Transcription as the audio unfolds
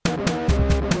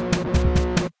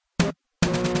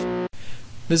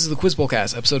This is the Quizbowl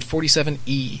cast, episode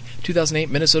 47E, 2008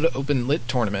 Minnesota Open Lit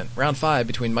Tournament, round 5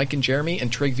 between Mike and Jeremy and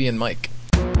Trigvi and Mike.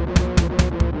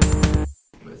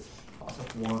 With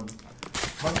toss-up 1.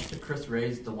 Much to Chris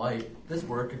Ray's delight, this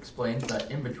work explains that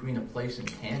in between a place and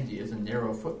candy is a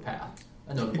narrow footpath.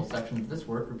 A notable section of this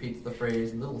work repeats the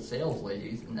phrase "little sales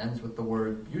ladies" and ends with the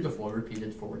word "beautiful"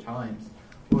 repeated 4 times.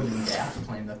 Wood and Gass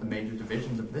claim that the major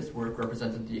divisions of this work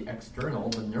represented the external,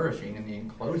 the nourishing, and the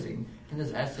enclosing in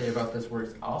his essay about this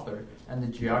work's author and the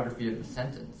geography of the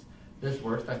sentence. This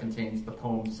work that contains the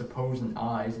poems "Supposing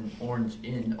Eyes" and "Orange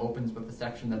Inn" opens with a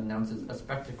section that announces a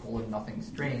spectacle of nothing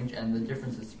strange and the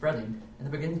difference is spreading, and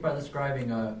it begins by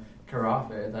describing a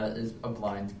carafe that is a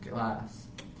blind glass.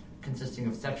 Consisting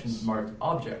of sections marked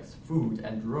objects, food,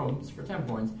 and rooms for 10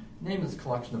 points, name this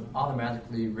collection of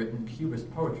automatically written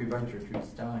Cubist poetry by Gertrude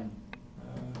Stein.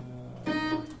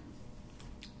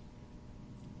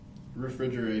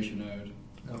 Refrigeration ode.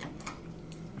 No.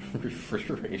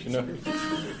 Refrigeration ode? I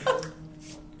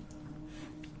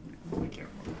can't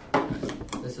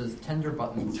remember. This is Tender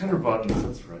Buttons. Tender Buttons,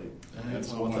 that's right. That's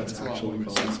what what that's that's actually more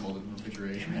called. sensible than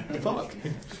refrigeration ode. Fuck.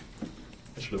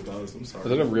 I should have thought. I'm sorry.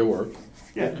 Is Is it a real word?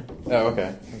 Yeah. Oh,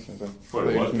 okay. Wait,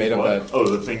 They what? just made up What? that. Oh,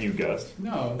 the thing you guessed.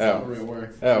 No, it's Oh. not a real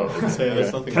word. Oh,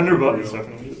 nothing Tender real. Buttons,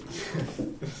 definitely.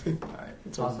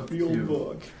 Alright, toss-up 2.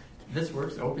 book. This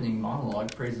work's opening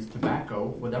monologue praises tobacco,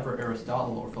 whatever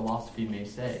Aristotle or philosophy may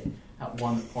say. At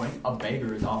one point, a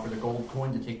beggar is offered a gold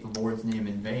coin to take the Lord's name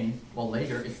in vain, while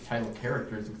later its title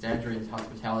character's exaggerated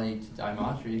hospitality to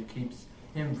Dimitri keeps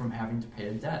him from having to pay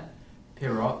a debt.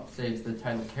 Pierrot saves the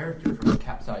title character from a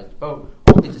capsized boat,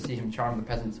 only to see him charm the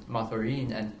peasants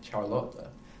Mathurine and Charlotte.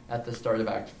 At the start of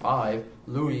Act 5,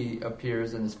 Louis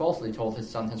appears and is falsely told his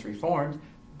son has reformed,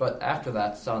 but after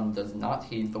that, son does not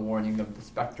heed the warning of the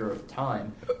spectre of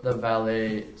time. The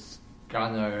valet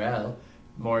Sganarelle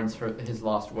mourns his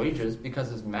lost wages because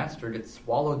his master gets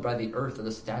swallowed by the earth at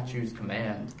a statue's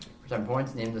command. For 10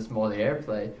 points, name this Moliere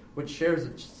play, which shares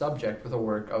its subject with a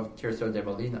work of Tirso de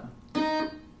Molina.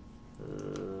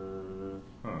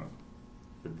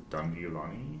 The Don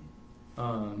Giovanni?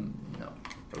 No.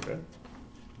 Okay.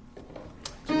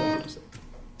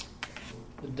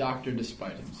 The doctor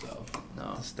despite himself.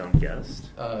 No. Stone Guest?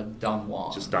 Don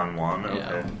Juan. Just Don Juan? Okay.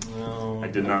 Yeah. No. I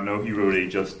did not know he wrote a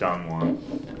just Don Juan.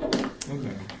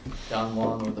 Okay. Don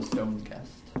Juan or the Stone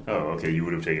Guest. Oh, okay, you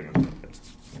would have taken it.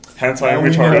 Hence, I am Now we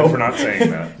retarded know. for not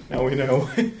saying that. Now we know.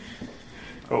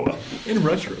 Oh well. In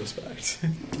retrospect.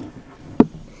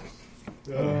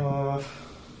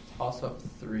 Toss-up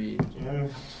 3.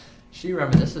 She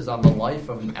reminisces on the life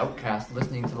of an outcast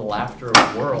listening to the laughter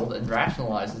of the world and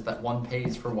rationalizes that one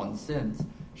pays for one's sins.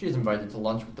 She is invited to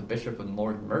lunch with the Bishop and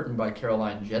Lord Merton by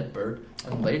Caroline Jedburgh,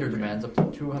 and later demands up to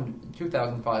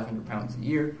 £2,500 a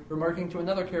year, remarking to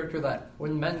another character that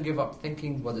when men give up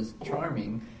thinking what is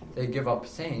charming, they give up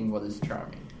saying what is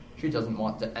charming. She doesn't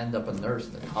want to end up a nurse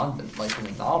in a convent like in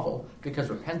a novel,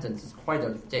 because repentance is quite out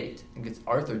of date, and gets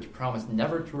Arthur to promise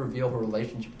never to reveal her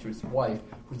relationship to his wife,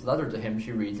 whose letter to him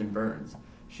she reads and burns.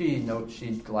 She notes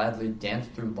she'd gladly dance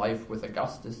through life with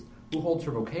Augustus, who holds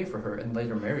her bouquet for her and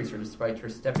later marries her despite her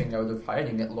stepping out of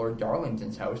hiding at Lord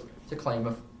Darlington's house to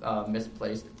claim a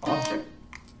misplaced object.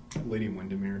 Lady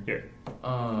Windermere. Here.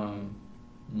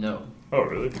 No. Oh,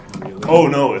 really? Oh,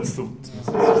 no, it's the...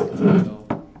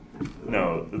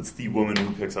 No, it's the woman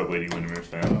who picks up Lady Windermere's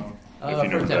fan. If you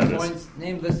know For who 10 that is. points,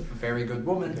 name this very good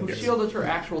woman who Yes. shielded her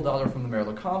actual daughter from the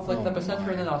marital conflict that Oh beset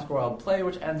her in my. an Oscar Wilde play,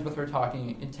 which ends with her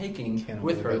taking Can't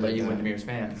with her believe I Lady did that. Windermere's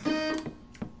fan.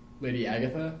 Lady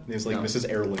Agatha? It's like No. Mrs.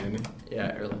 Erlyn.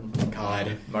 Yeah, Erlyn.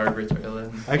 God. Margaret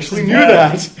Erlyn. I actually knew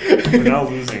that. We're now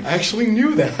losing. I actually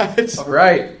knew that.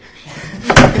 Right.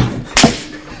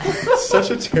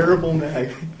 Such a terrible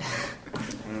nag.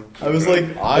 I was like,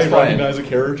 I That's fine. recognize a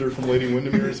character from Lady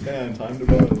Windermere's fan. Time to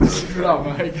buzz. Good on,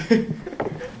 Mike.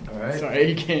 Alright.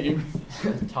 Sorry, game.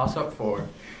 Toss up 4.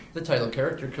 The title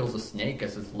character kills a snake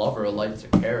as his lover alights a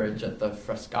carriage at the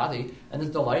Frascati and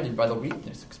is delighted by the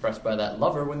weakness expressed by that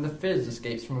lover when the fizz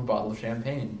escapes from a bottle of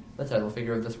champagne. The title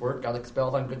figure of this work got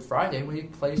expelled on Good Friday when he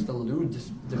placed a lewd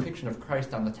depiction of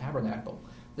Christ on the tabernacle.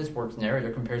 This work's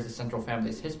narrator compares the central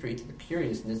family's history to the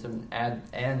curiousness of an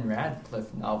Anne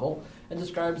Radcliffe novel and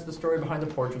describes the story behind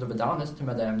the portrait of Adonis to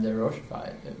Madame de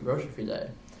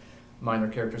Rochefide. Minor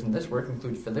characters in this work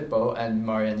include Filippo and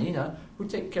Marianina, who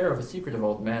take care of a secretive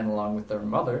old man along with their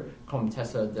mother,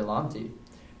 Comtessa de Lanti.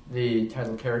 The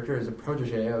title character is a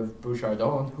protege of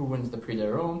Bouchardon, who wins the Prix de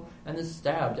Rome and is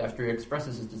stabbed after he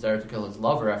expresses his desire to kill his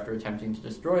lover after attempting to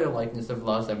destroy a likeness of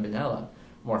La Zambinella.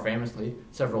 More famously,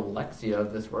 several lexia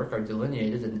of this work are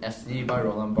delineated in SC by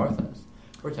Roland Barthes.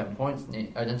 For 10 points,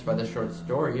 identify the short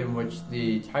story in which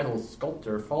the title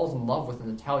sculptor falls in love with an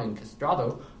Italian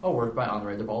castrato, a work by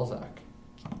Honoré de Balzac.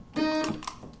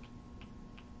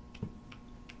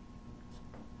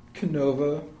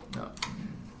 Canova. No.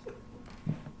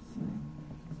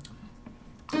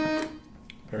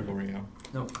 Pergolino.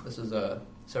 No, this is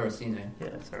Saracine. Yeah,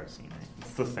 Saracine.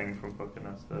 It's the thing from fucking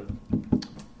Ested.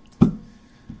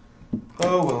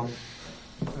 Oh, well.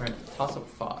 Alright, toss-up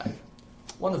 5.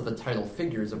 One of the title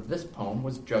figures of this poem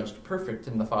was judged perfect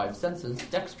in the 5 senses,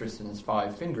 dexterous in his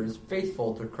 5 fingers,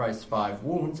 faithful to Christ's 5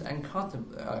 wounds, and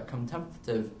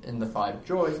contemplative in the 5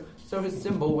 joys, so his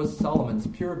symbol was Solomon's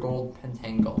pure gold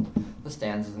pentangle. The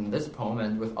stanzas in this poem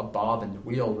end with a bob and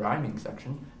wheel rhyming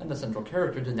section, and the central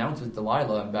character denounces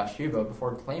Delilah and Bathsheba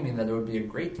before claiming that it would be a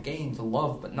great gain to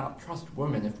love but not trust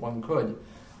women if one could.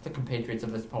 The compatriots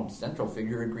of this poem's central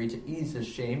figure agree to ease his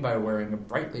shame by wearing a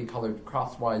brightly colored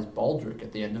crosswise baldric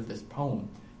at the end of this poem.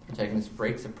 The protagonist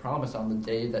breaks a promise on the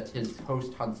day that his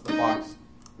host hunts the fox.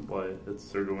 Why, it's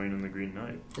Sir Gawain and the Green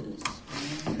Knight. It is.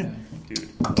 Dude,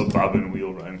 a bob and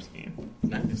wheel rhyme scheme.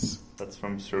 Nice. That's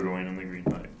from Sir Gawain and the Green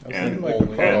Knight. I was And, thinking like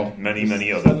the pearl. and many,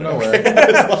 many Out of other nowhere.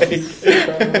 things.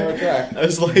 I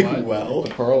was like, What? well.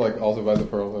 The pearl, like also by the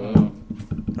pearl.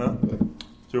 Huh?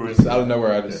 There was, Just out of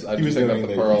nowhere, I He just was picked up doing the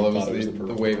the- pearl. he That was thought it was the, the the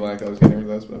pearl. wavelength I was getting for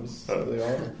this, but it was Oh. they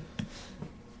all.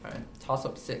 Alright,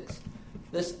 toss-up 6.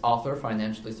 This author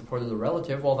financially supported a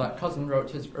relative while that cousin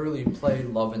wrote his early play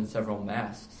Love in Several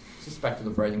Masks. Suspected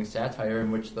of writing a satire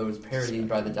in which those parodied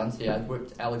by the Dunciad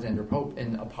whipped Alexander Pope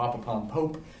in A Pop Upon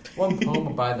Pope, one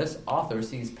poem by this author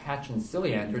sees Patch and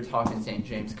Cilliander talk in St.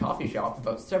 James' coffee shop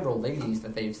about several ladies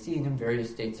that they've seen in various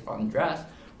states of undress,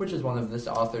 which is one of this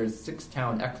author's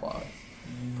 6-town eclogues.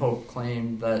 Pope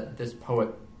claimed that this poet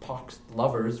poxed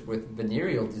lovers with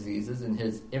venereal diseases in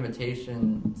his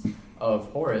imitations of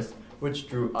Horace, which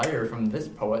drew ire from this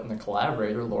poet and the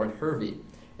collaborator Lord Hervey.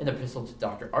 In Epistle to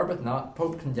Dr. Arbuthnot,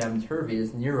 Pope condemned Hervey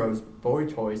as Nero's boy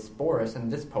toy Sporus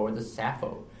and this poet as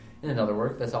Sappho. In another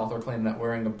work, this author claimed that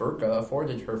wearing a burqa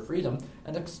afforded her freedom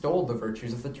and extolled the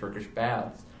virtues of the Turkish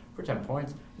baths. For 10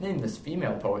 points, name this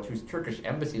female poet whose Turkish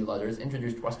embassy letters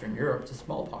introduced Western Europe to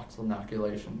smallpox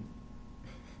inoculation.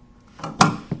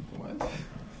 What?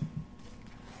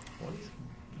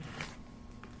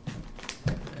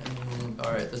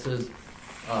 Alright, this is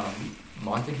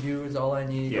Montague is all I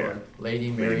need, Yeah. or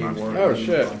Lady Mary Montague. Warren Oh,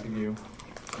 shit. Montague.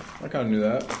 I kind of knew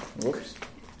that. Whoops.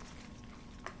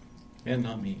 And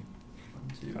not me.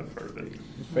 1, 2, I've heard of it. 3,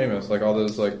 It's famous. Like all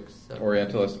those like 7.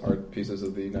 Orientalist art pieces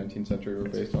of the 19th century were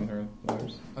based on her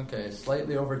letters. Okay,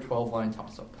 slightly over 12-line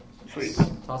toss-up. Sweet.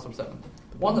 Toss-up 7.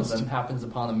 One of them happens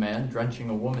upon a man drenching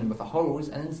a woman with a hose,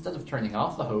 and instead of turning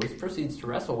off the hose, proceeds to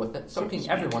wrestle with it, soaking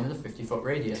everyone in a 50-foot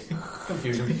radius.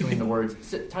 Confusion between the words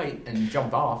 "sit tight" and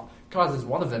 "jump off" causes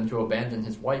one of them to abandon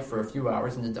his wife for a few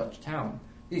hours in a Dutch town.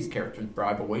 These characters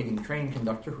bribe a waiting train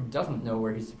conductor who doesn't know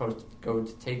where he's supposed to go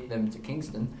to take them to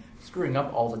Kingston, screwing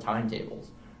up all the timetables.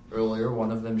 Earlier,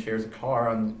 one of them shares a car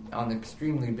on an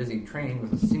extremely busy train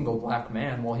with a single black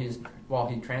man while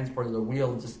he transported a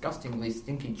wheel of disgustingly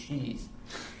stinky cheese.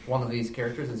 One of these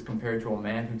characters is compared to a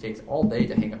man who takes all day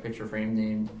to hang a picture frame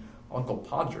named Uncle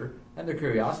Podger, and their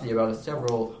curiosity about a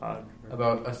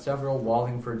several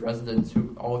Wallingford residents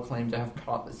who all claim to have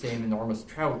caught the same enormous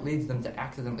trout leads them to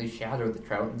accidentally shatter the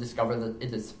trout and discover that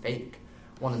it is fake.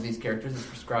 One of these characters is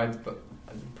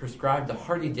prescribed a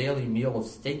hearty daily meal of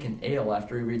steak and ale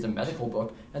after he reads a medical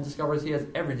book and discovers he has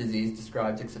every disease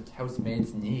described except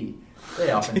housemaid's knee.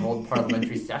 They often hold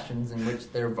parliamentary sessions in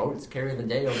which their votes carry the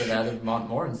day over that of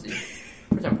Montmorency.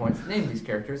 For 10 points, name these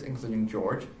characters, including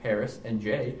George, Harris, and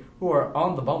Jay, who are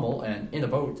on the Bummel and in a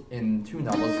boat in 2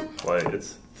 novels. Why,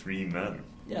 it's 3 men.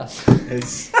 Yes.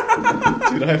 It's,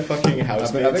 dude, I fucking I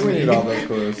housemates. think we need all those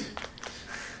clues.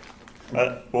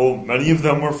 Well, many of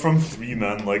them were from 3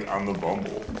 men, like, on the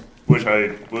Bumble, which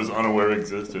I was unaware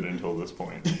existed until this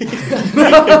point.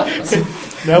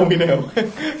 Now we know.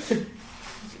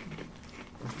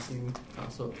 Interesting.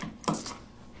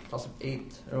 Toss up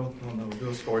 8. Oh, no, we'll do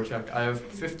a score check. I have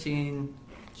 15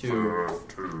 to...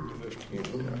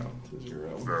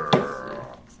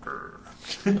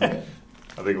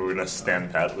 I think we're gonna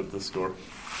stand pat with the score.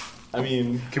 I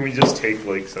mean, Can we just take,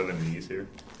 like, 7 knees here?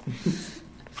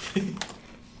 A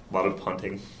lot of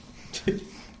punting.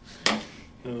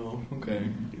 oh, okay.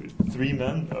 Dude, 3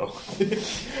 men? No.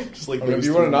 Just like I mean, if those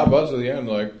you want to three- not budge to the end,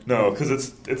 like No, because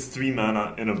it's 3 men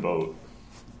in a boat.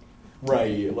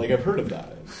 Right, like I've heard of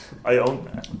that. I own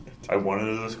that. I won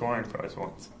it as a scoring prize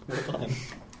once. Well done.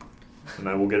 And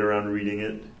I will get around to reading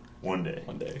it one day.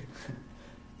 One day.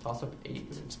 Toss-up 8.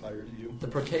 It inspired you. The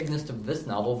protagonist of this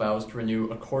novel vows to renew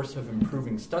a course of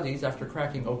improving studies after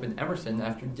cracking open Emerson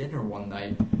after dinner one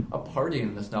night. A party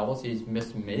in this novel sees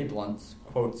Miss Mayblunt's,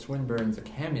 quote, Swinburne's a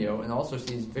cameo, and also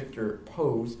sees Victor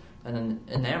pose and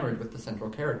enamored with the central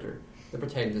character. The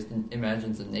protagonist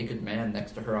imagines a naked man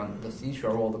next to her on the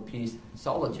seashore while the piece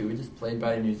Solitude is played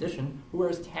by a musician who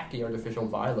wears tacky artificial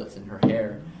violets in her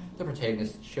hair. The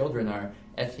protagonist's children are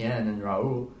Etienne and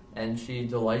Raoul, and she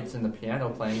delights in the piano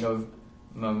playing of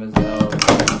Mademoiselle.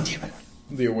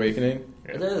 The Awakening.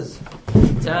 It is.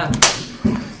 10.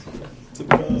 It's a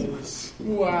buzz.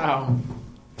 Wow.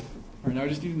 Alright, now I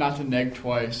just need not to neg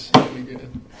twice. That'll be good.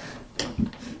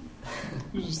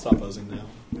 You just stop buzzing now.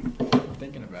 I'm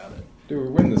thinking about it. Dude,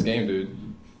 we're winning this game, dude.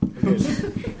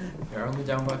 You're only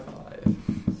down by 5. So.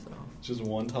 Just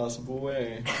one toss-up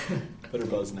away. Better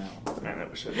buzz now. Man, I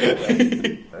wish I did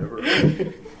that ever.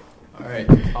 Alright,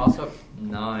 toss-up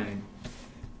 9.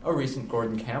 A recent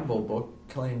Gordon Campbell book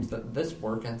claims that this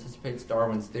work anticipates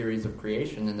Darwin's theories of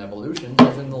creation and evolution,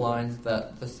 as in the lines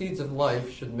that the seeds of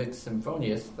life should mix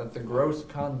symphonious, that the gross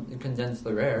condense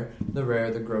the rare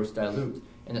the gross dilute,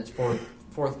 in its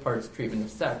fourth part's treatment of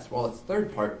sex, while its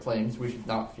third part claims we should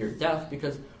not fear death,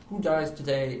 because who dies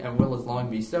today and will as long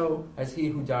be so as he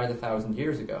who died 1,000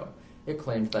 years ago? It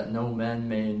claims that no man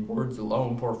may in words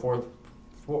alone pour forth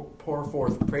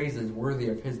praises worthy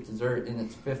of his desert in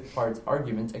its fifth part's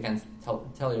argument against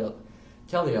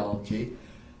teleology,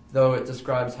 though it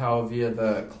describes how via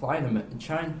the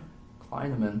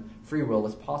Klineman free will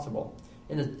is possible.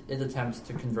 It attempts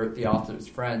to convert the author's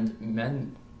friend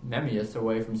Memmius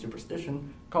away from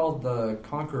superstition, called the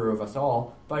conqueror of us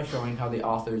all, by showing how the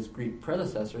author's Greek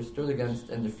predecessor stood against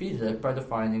and defeated it by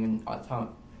defining an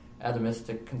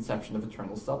atomistic conception of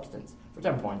eternal substance. For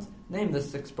 10 points, name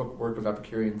this 6-book work of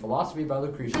Epicurean philosophy by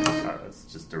Lucretius. That's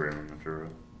just derailment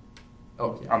material.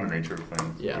 Oh, yeah. On the nature of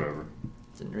things, Yeah. whatever.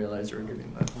 Didn't realize you were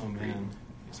giving that. Oh man.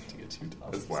 I guess I have to get 2 That's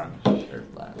tosses. flat. Or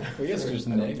flat. We guess we just I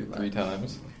don't neg do that. 3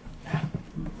 times.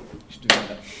 Should do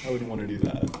that. I wouldn't want to do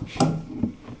that.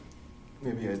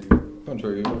 Maybe I do. Don't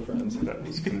trigger your friends. That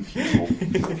was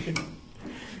confusable.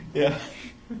 Yeah.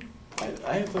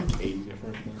 I have like 8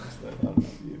 different things that I thought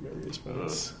might be at various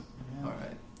points.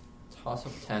 Alright.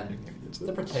 Toss-up 10. It's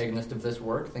The protagonist of this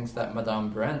work thinks that Madame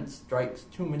Brent strikes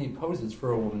too many poses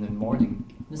for a woman in mourning.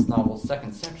 This novel's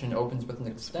second section opens with an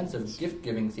extensive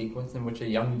gift-giving sequence in which a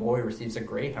young boy receives a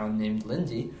greyhound named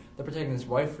Lindy, the protagonist's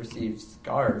wife receives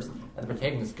scarves, and the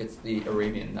protagonist gets the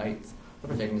Arabian Nights. The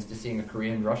protagonist is seeing a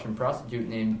Korean-Russian prostitute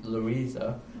named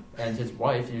Louisa, and his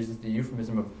wife uses the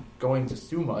euphemism of going to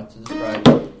Suma to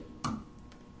describe...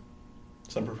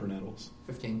 Semper for Nettles.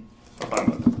 15. I'm fine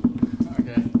with that.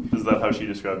 Okay. Is that how she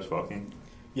describes fucking?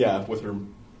 Yeah, with her,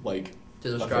 like...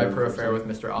 To describe her affair with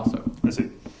Mr. Asso. I see.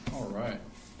 Alright.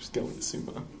 Just going to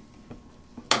Suma.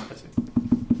 I see.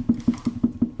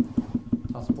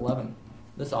 Toss-up 11.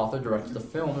 This author directs a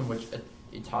film in which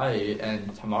Itai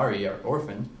and Tamari are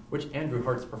orphaned, which Andrew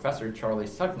Hart's professor Charlie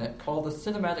Sugnet called a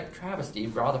cinematic travesty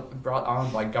brought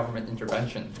on by government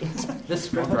intervention. This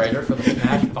scriptwriter for the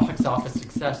smash box office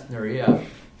success Nuria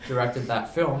directed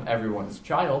that film, Everyone's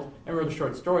Child, and wrote a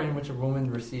short story in which a woman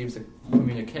receives a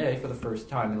communique for the first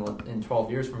time in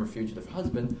 12 years from her fugitive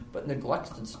husband, but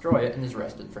neglects to destroy it and is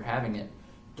arrested for having it.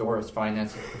 Doris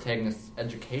finances the protagonist's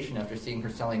education after seeing her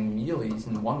selling mealies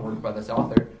in one work by this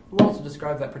author, who also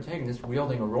described that protagonist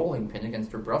wielding a rolling pin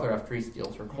against her brother after he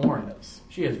steals her corn.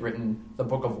 She has written The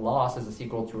Book of Loss as a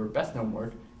sequel to her best-known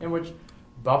work, in which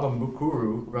Baba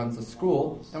Mukuru runs a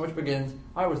school, and which begins,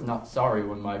 I was not sorry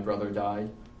when my brother died.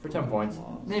 For 10 points,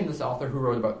 name this author who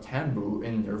wrote about Tambu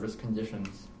in nervous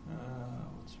conditions.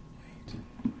 What's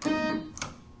her name?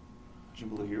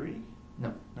 Jubilahiri?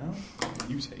 No. No?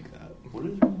 You take that. What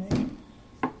is her name?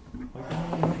 Why can't I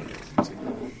remember this? You take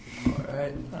that.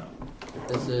 Alright. No.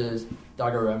 This is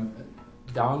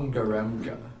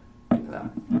Dongaremga.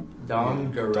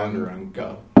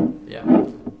 Dongaremga. Yeah.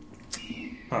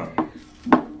 Huh.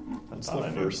 That's thought the I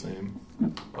knew. first name.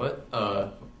 What?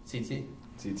 CT?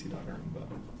 ZT Dagarumba.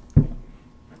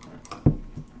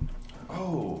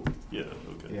 Oh. Yeah,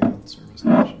 okay. Yeah, service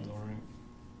conditions, alright.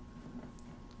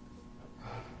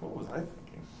 What was I thinking?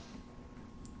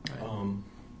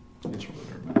 It's really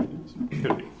their matches.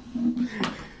 Could be.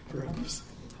 Perhaps.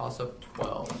 Toss-up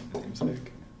 12.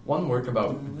 Namesake. One work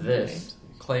about this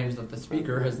claims that the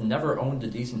speaker has never owned a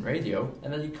decent radio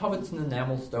and that he covets an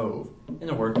enamel stove. In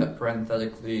a work that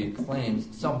parenthetically claims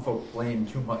some folk blame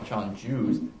too much on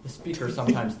Jews, the speaker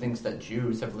sometimes thinks that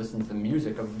Jews have listened to the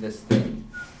music of this thing.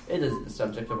 It is the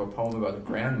subject of a poem about a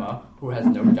grandma who has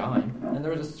no dime, and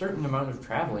there is a certain amount of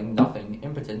traveling, nothing,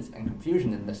 impotence, and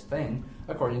confusion in this thing,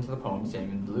 according to the poem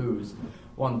Salmon Blues.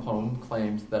 One poem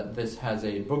claims that this has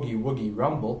a boogie-woogie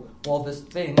rumble, while this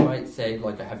thing might sag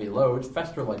like a heavy load,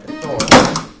 fester like a sore.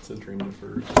 It's a dream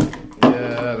deferred.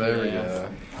 Yeah, there we go.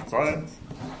 Science.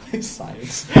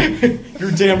 Science.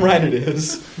 You're damn right it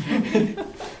is.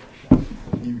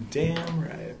 You damn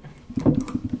right.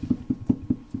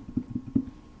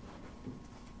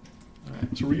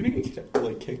 Alright, so we're gonna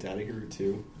get kicked out of here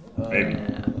too. Maybe.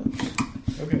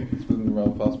 Okay. It's within the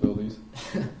realm of possibilities.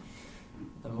 Then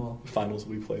we'll Finals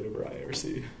will be played over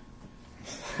IRC.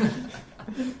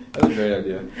 That's a great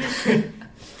idea.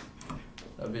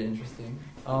 That'd be interesting.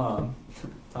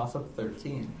 Toss-up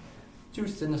 13. Two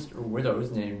sinister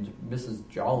widows named Mrs.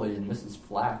 Jolly and Mrs.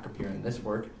 Flack appear in this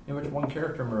work, in which one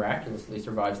character miraculously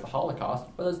survives the Holocaust,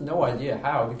 but has no idea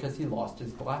how because he lost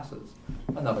his glasses.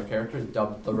 Another character is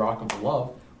dubbed the Rock of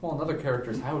Love, while another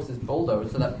character's house is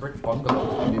bulldozed so that brick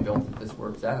bungalows can be built at this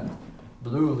work's end.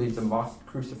 Blue leads a mock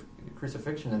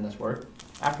crucifixion in this work,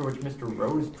 after which Mr.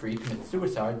 Rosetree commits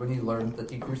suicide when he learns that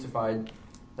the crucified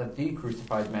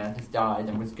man has died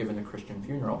and was given a Christian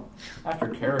funeral.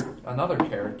 Another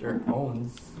character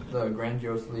owns the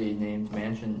grandiosely named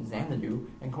mansion Xanadu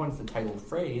and coins the titled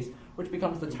phrase, which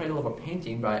becomes the title of a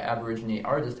painting by Aborigine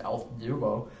artist Alf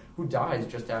Dubo, who dies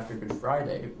just after Good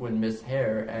Friday when Miss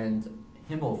Hare and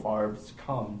Himmelfarb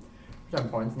succumb. For 10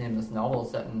 points, name this novel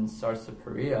set in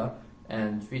Sarsaparilla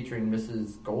and featuring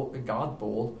Mrs.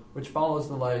 Godbold, which follows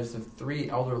the lives of 3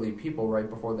 elderly people right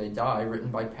before they die, written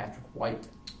by Patrick White.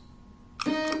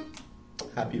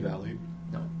 Happy Valley.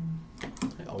 No.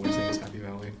 I always think it's Happy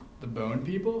Valley. The Bone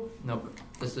People? Nope.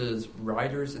 This is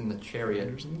Riders in the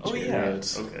Chariot. Oh, yeah.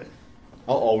 Chariots. Okay.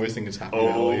 I'll always think it's Happy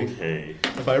Valley. Okay.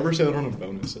 If I ever say that on a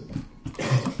bonus,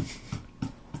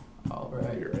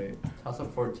 Alright. you're right.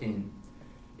 Toss-up 14.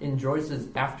 In Joyce's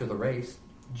After the Race,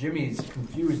 Jimmy's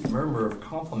confused murmur of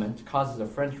compliment causes a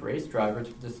French race driver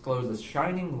to disclose a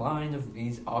shining line of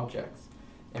these objects.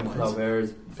 In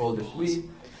Flaubert's Boule de Suite,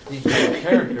 the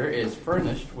character is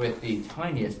furnished with the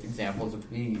tiniest examples of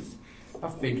these. A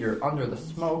figure under the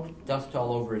smoke, dust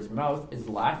all over his mouth, is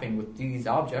laughing with these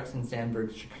objects in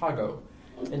Sandburg's Chicago.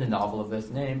 In a novel of this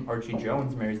name, Archie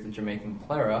Jones marries the Jamaican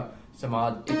Clara,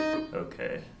 Samad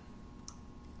Okay.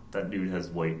 That dude has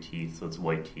white teeth, so it's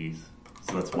White Teeth.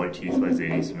 So that's White Teeth by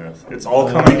Zadie Smith. It's all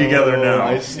coming together now.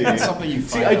 I see. That's something you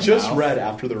See, find I out just now. read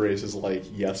After the Races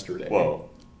yesterday. Well,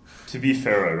 to be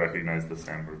fair, I recognize the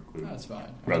Sandberg clue That's fine.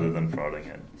 rather than frauding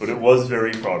it. But it was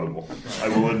very fraudable, I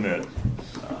will admit.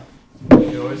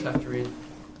 You always have to read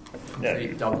Yeah, complete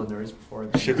you- Dubliners before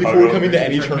the Chicago- Before coming to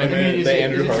any Is it- tournament Is that it-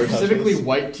 Andrew is it Hart specifically touches.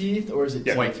 white teeth, or is it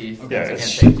Yeah. White Teeth. Okay. Yeah, I can't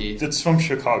it's, say teeth. it's from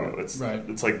Chicago. It's Right.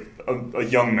 It's like a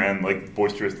young man like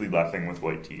boisterously laughing with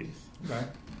white teeth. Right.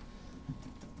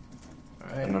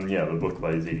 Alright. And then yeah, the book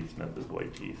by Zadie Smith is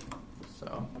White Teeth,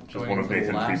 So, which is going one of into the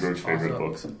Nathan last Freeberg's favorite toss-up.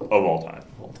 books of all time.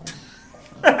 Of all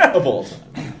time. Of all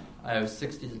time. I have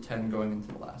 60 to 10 going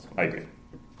into the last one. I agree.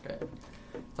 Okay.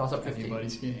 Toss up 15.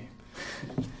 Anybody's game.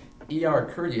 E.R.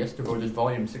 Curtius devoted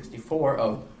volume 64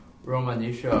 of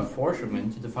Romanische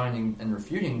Forschungen to defining and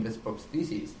refuting this book's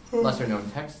theses. Lesser-known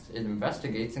texts it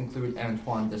investigates include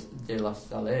Antoine de la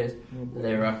Salle's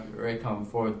Les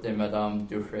Réconforts de Madame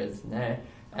du Fresnay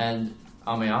and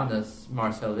Ammianus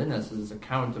Marcellinus'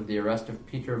 account of the arrest of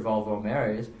Peter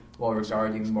Valvomeres, while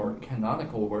regarding more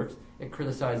canonical works, it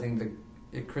criticizes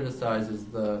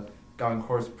the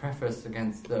Goncourt's preface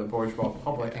against the bourgeois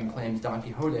public and claims Don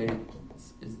Quixote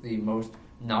is the most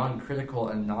non-critical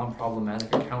and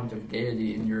non-problematic account of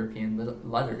gaiety in European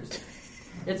letters.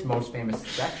 Its most famous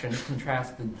sections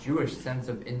contrast the Jewish sense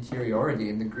of interiority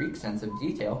and the Greek sense of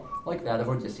detail, like that of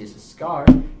Odysseus' scar,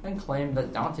 and claim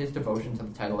that Dante's devotion to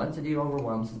the title entity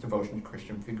overwhelms his devotion to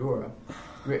Christian figura.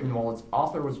 Written while its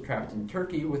author was trapped in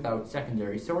Turkey without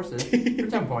secondary sources, for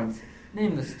 10 points,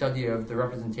 name the study of the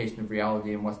representation of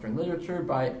reality in Western literature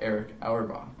by Eric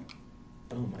Auerbach.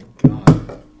 Oh my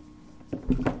god.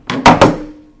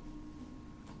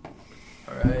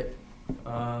 Alright.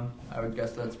 I would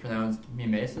guess that's pronounced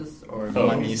mimesis or Oh.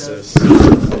 Mimesis.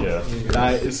 Yeah.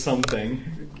 That is something.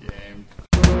 Good game.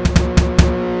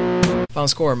 Final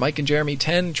score, Mike and Jeremy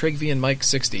 10, Trigvi and Mike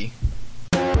 60.